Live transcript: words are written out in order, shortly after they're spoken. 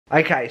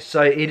Okay,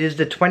 so it is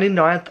the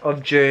 29th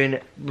of June,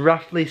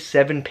 roughly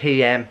 7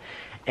 p.m.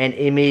 and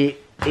Imi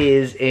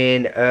is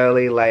in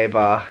early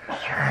labor.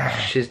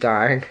 She's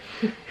dying.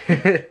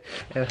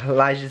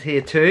 Elijah's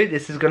here too.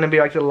 This is going to be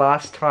like the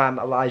last time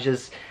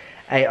Elijah's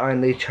a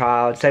only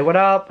child. Say what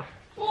up.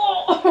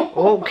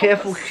 Oh,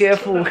 careful,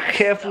 careful,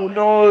 careful.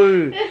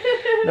 No.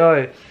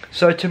 No.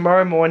 So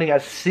tomorrow morning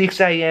at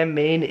 6 a.m.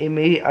 me and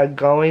Imi are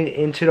going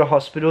into the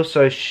hospital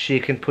so she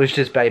can push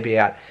this baby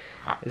out.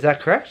 Is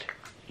that correct?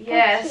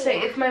 Yeah, so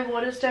if my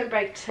waters don't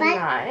break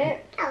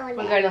tonight, we're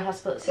going to the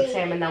hospital at 6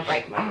 a.m. and they'll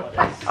break my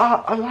waters.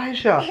 Oh,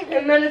 Elijah.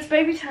 And then it's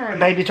baby time.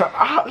 Baby time.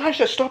 Ah,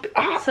 Elijah, stop it.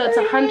 Ah. So it's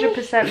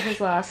 100%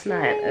 his last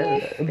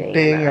night of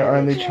being an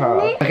only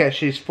child. Okay,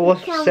 she's 4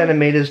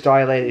 centimeters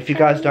dilated. If you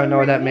guys don't know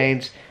what that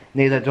means,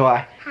 neither do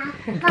I.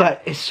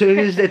 But as soon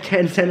as they're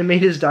 10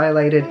 centimeters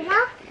dilated,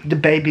 the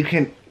baby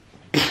can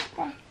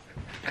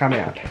come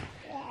out.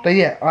 But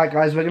yeah, alright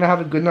guys, we're going to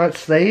have a good night's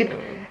sleep.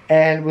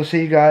 And we'll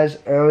see you guys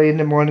early in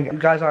the morning. You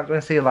guys aren't going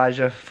to see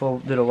Elijah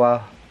for a little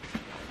while.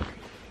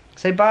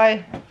 Say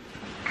bye.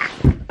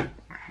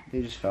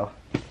 He just fell.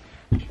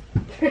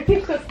 Alright,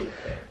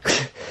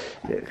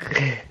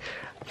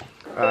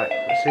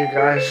 see you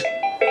guys.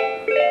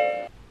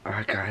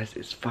 Alright guys,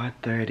 it's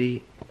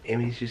 5:30.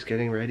 Emmy's just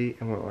getting ready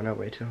and we're on our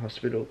way to the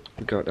hospital.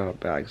 We got our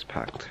bags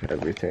packed,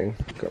 everything.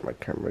 Got my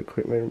camera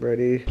equipment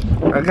ready.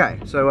 Okay,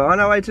 so we're on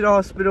our way to the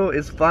hospital.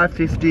 It's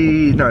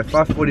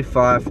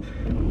 5:45.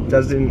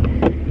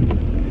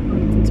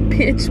 It's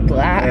pitch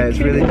black. Yeah, it's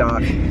really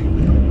dark.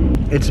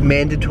 It's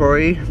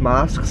mandatory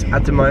masks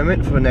at the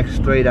moment for the next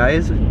 3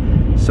 days.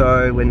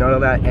 So we're not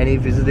allowed any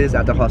visitors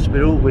at the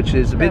hospital, which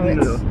is a bit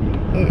new.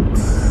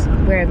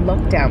 We're in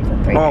lockdown for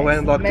 3 days. Oh, we're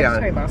in lockdown.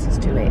 Mandatory mask is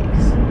 2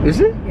 weeks.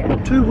 Is it? Yeah.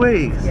 2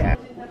 weeks? Yeah.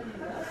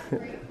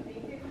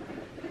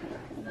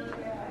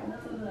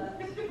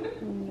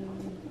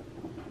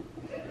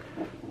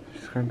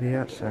 She's gonna be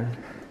out soon.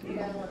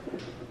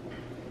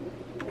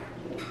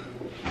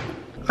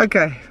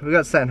 Okay, we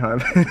got sent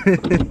home.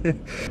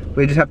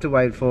 We just have to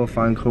wait for a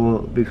phone call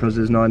because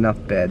there's not enough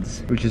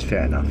beds, which is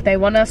fair enough. They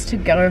want us to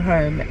go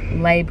home,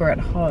 labour at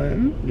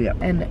home. Yeah.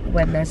 And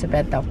when there's a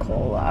bed, they'll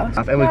call us.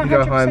 And we can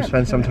go home,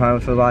 spend some time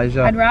with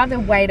Elijah. I'd rather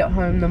wait at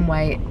home than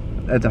wait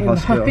at the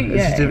hospital.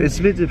 Yeah. It's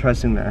a bit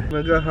depressing there.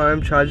 We'll go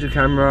home, charge the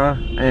camera,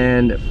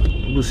 and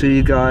we'll see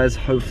you guys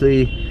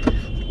hopefully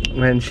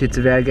when shit's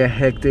about to get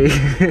hectic.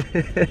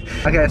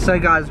 Okay, so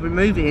guys, we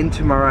move in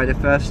tomorrow, the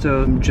 1st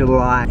of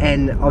July,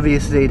 and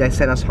obviously they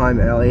sent us home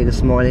early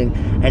this morning,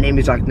 and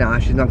Emmy's like, nah,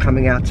 she's not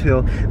coming out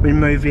till we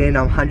move in,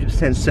 I'm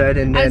 100%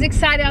 certain. I was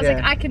excited, I was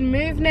like, I can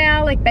move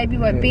now, like baby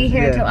won't be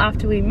here until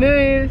after we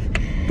move.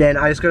 Then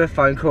I just got a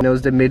phone call and it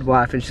was the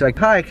midwife and she's like,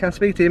 hi, can I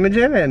speak to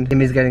Imogen? And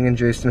Imi's getting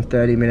induced in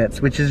 30 minutes,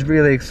 which is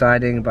really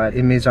exciting, but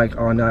Imi's like,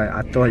 oh no,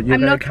 I thought you were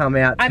going to come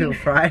out till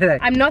Friday.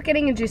 I'm not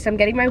getting induced, I'm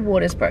getting my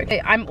waters broken.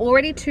 I'm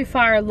already too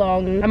far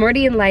along, I'm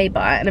already in labour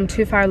and I'm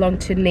too far along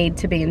to need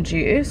to be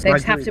induced. They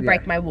just have to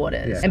break my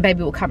waters and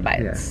baby will come by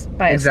itself.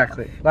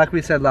 Exactly. Like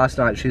we said last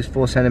night, she's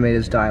 4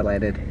 centimeters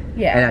dilated.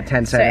 Yeah. And at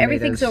 10 centimeters. So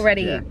everything's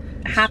already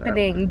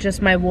happening,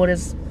 just my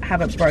waters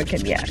haven't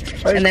broken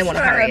yet. And they want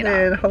to hurry it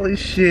up. Holy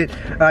shit.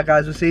 Alright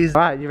guys, we'll see you.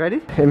 Alright, you ready?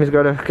 Emmy's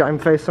got a game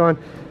face on.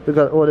 We've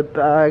got all the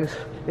bags.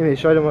 Emmy,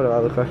 show them what I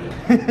look like.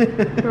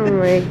 Oh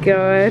my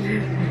god.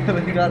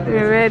 We got this.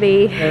 We're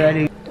ready. We're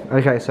ready.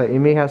 Okay, so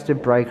Emmy has to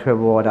break her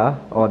water,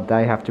 or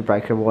they have to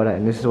break her water,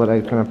 and this is what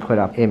they're going to put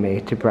up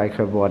Emmy to break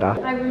her water.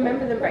 I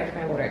remember them breaking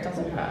my water, it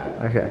doesn't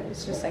hurt. Okay.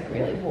 It's just like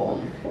really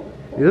warm.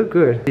 You look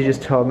good. She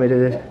just told me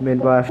the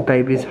midwife,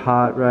 baby's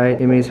heart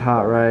rate, Emmy's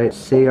heart rate,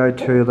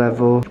 CO2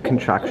 level,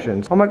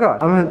 contractions. Oh my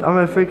god, I'm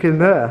a freaking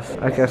nurse.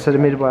 Okay, so the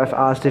midwife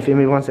asked if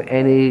Emmy wants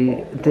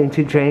anything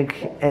to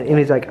drink, and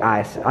Emmy's like,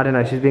 ice. I don't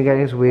know, she's been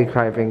getting this weird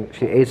craving.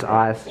 She eats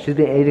ice. She's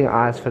been eating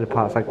ice for the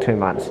past like 2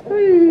 months.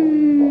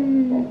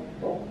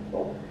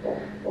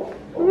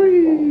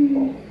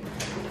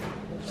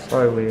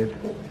 So weird.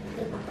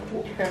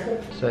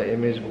 So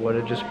Emmy's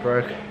water just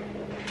broke.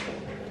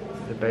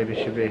 The baby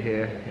should be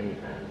here in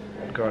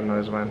God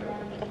knows when.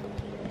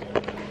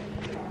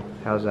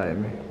 How's that,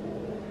 Emmy?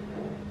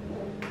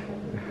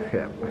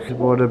 Yeah, his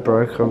water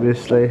broke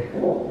obviously,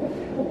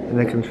 and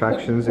the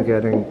contractions are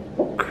getting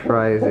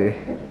crazy.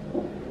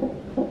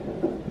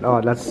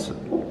 Oh, that's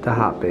the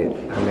heartbeat,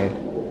 I mean.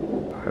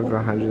 Over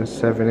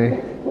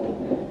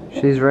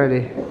 170. She's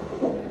ready.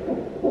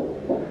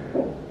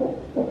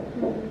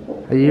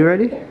 Are you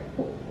ready?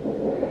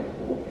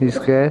 You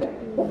scared?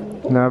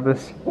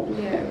 Nervous?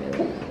 Yeah,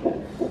 really.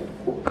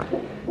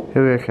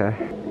 You'll be okay.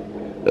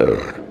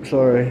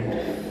 Sorry.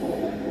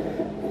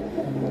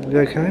 You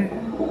okay?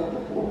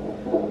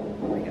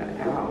 Oh my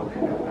god, ow.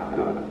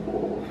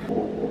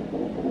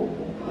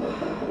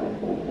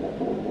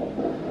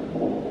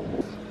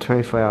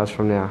 24 hours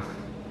from now.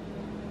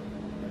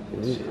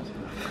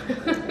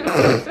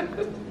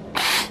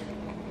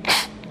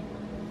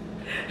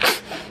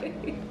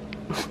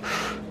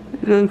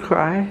 You gonna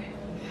cry?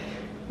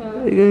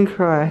 You gonna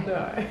cry?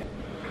 No.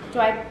 Do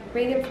I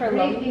breathe in for a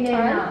long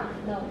time?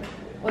 No.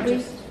 Or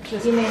just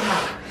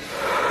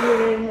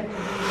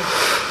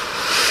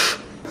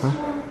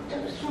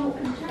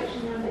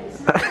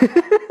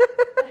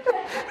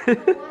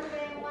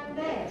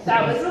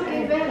That was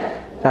looking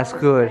better. That's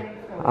good.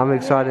 I'm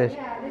excited.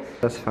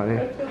 That's funny.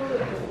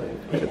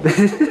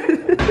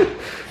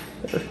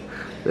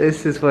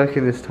 This is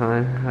working this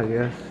time, I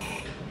guess.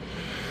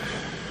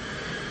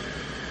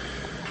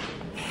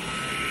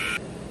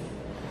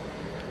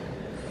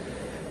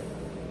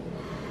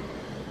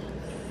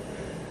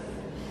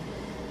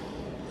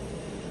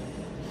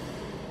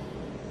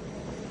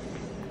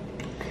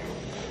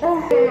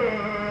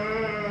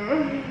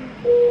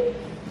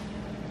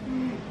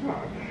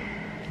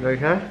 You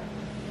okay?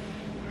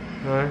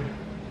 No?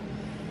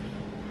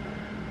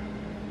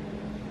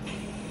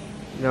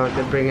 No,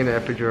 they're bringing an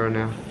epidural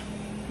now.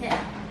 Yeah.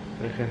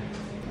 Okay.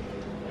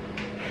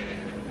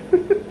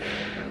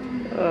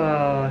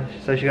 Oh,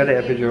 so she got an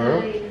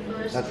epidural?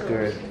 That's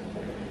good.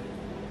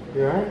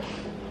 You alright?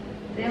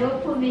 They will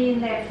put me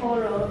in their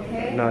follow,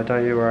 okay? No,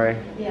 don't you worry.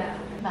 Yeah.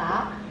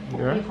 Back. You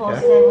alright? Before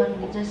Yeah.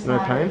 7, we just No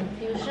started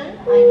pain? infusion.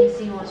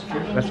 IDC was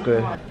running. That's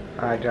good.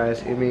 Alright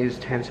guys, Imi is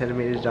 10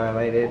 centimeters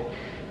dilated.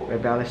 We're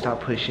about to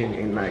start pushing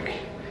in like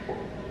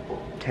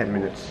 10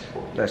 minutes,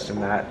 less than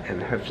that,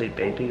 and hopefully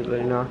baby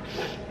Luna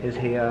is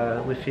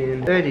here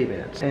within 30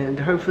 minutes. And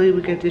hopefully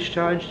we get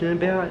discharged in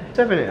about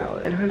 7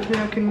 hours. And hopefully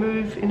I can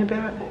move in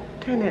about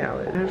 10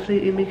 hours. And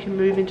hopefully Imi can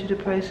move into the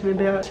place in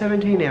about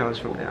 17 hours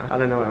from now. I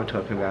don't know what I'm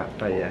talking about,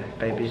 but yeah,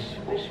 baby's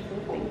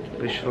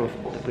wishful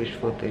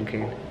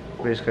thinking.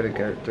 We just gotta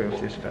go through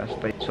with this first.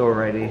 But it's all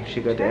ready.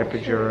 She got the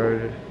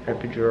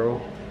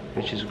epidural,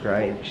 which is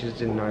great. She's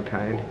in no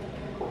pain.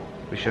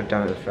 We should have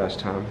done it the first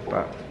time,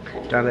 but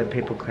don't let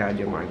people cloud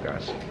your mind,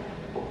 guys.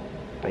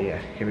 But yeah,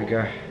 here we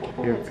go.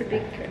 It's a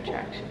big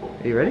contraction.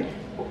 Are you ready?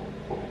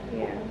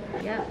 Yeah.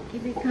 Yeah,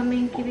 keep it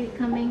coming, keep it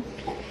coming.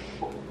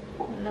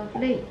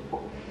 Lovely.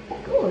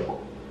 Good.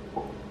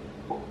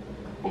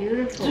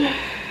 Beautiful.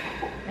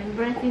 And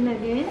breath in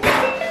again.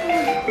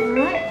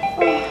 Alright.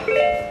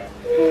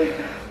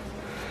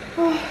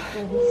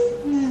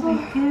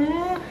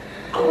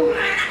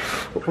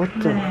 What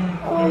the?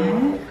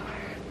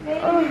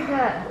 Baby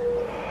girl.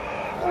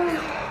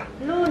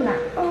 Luna.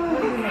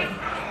 What's your name?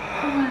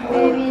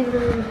 Baby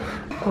Luna.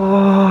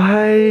 Oh,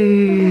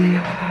 hey,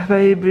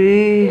 baby.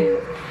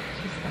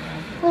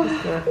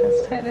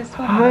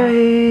 Hi.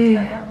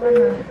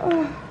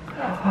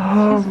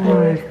 Oh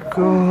my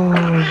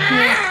god.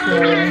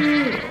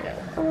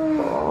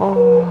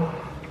 Oh.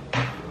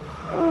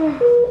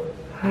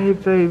 Hey,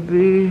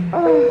 baby. Oh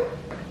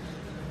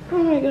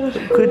my gosh.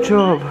 Good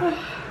job.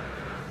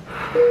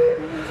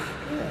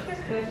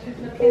 She's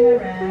looking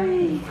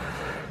around.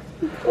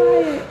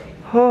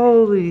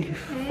 Holy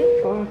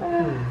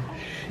fucking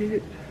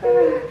shit.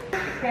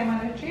 Came on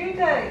a due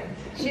date.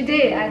 She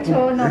did. I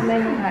told not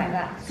many like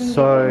that.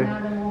 So,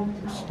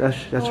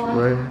 that's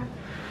right.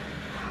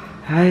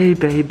 Hey,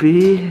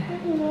 baby.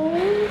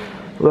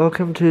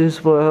 Welcome to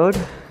this world.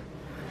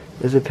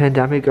 There's a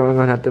pandemic going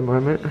on at the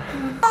moment.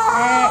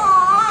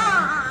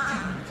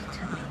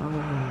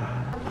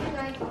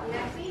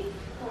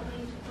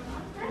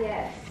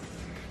 Yes.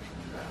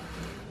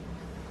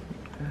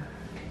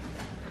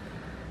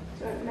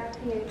 So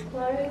nappy in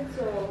clothes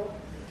or?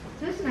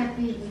 This might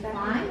be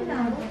fine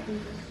now.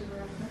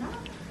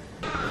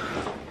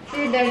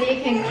 See,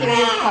 Daddy can keep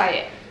it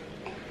quiet.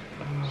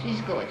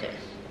 She's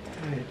gorgeous.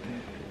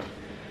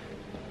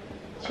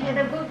 She had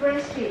a good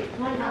breastfeed.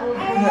 1 hour.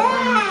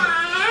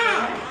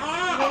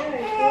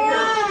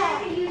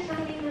 Can you use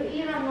something to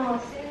eat or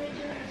no? Sandwich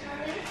or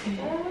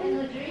something? In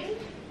the drink?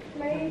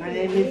 My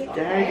name is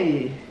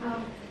Daddy.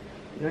 Oh.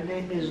 Your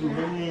name is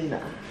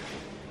Luna.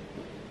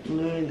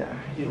 Luna,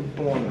 you were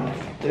born on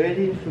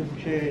 30th of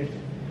June,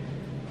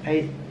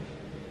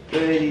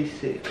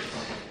 8:36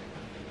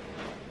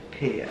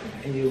 p.m.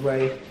 and you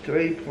weigh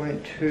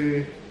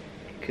 3.2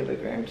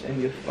 kilograms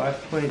and you're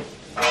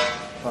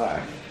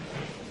 5.5.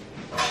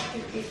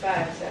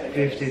 55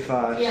 centimeters.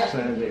 55 Yeah,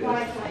 centimeters.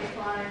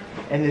 55.5.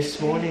 And this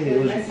morning it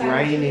was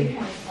raining.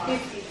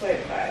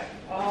 50.5.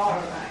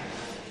 Alright.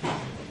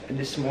 And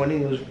this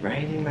morning it was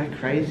raining like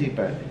crazy,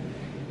 but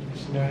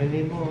it's not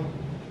anymore.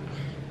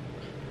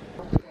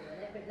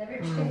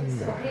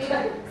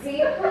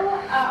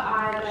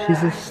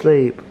 She's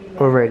asleep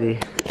already.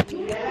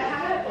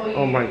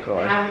 Oh my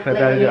god. I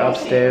better go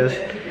upstairs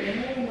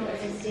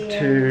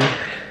to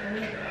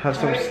have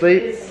some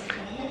sleep.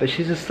 But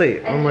she's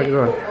asleep. Oh my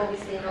god.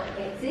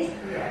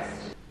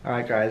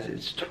 Alright guys,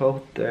 it's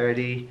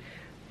 12:30.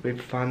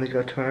 We've finally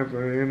got to our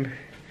room.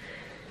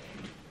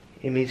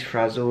 Imi's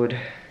frazzled.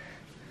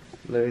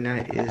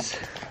 Luna is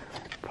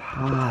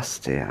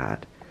passed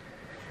out.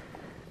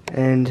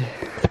 And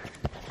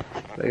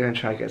we're gonna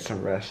try to get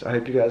some rest. I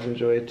hope you guys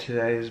enjoyed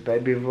today's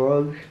baby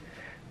vlog.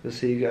 We'll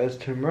see you guys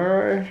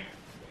tomorrow.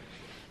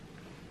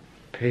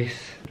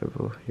 Peace.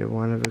 You're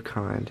one of a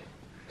kind.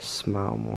 Smile more.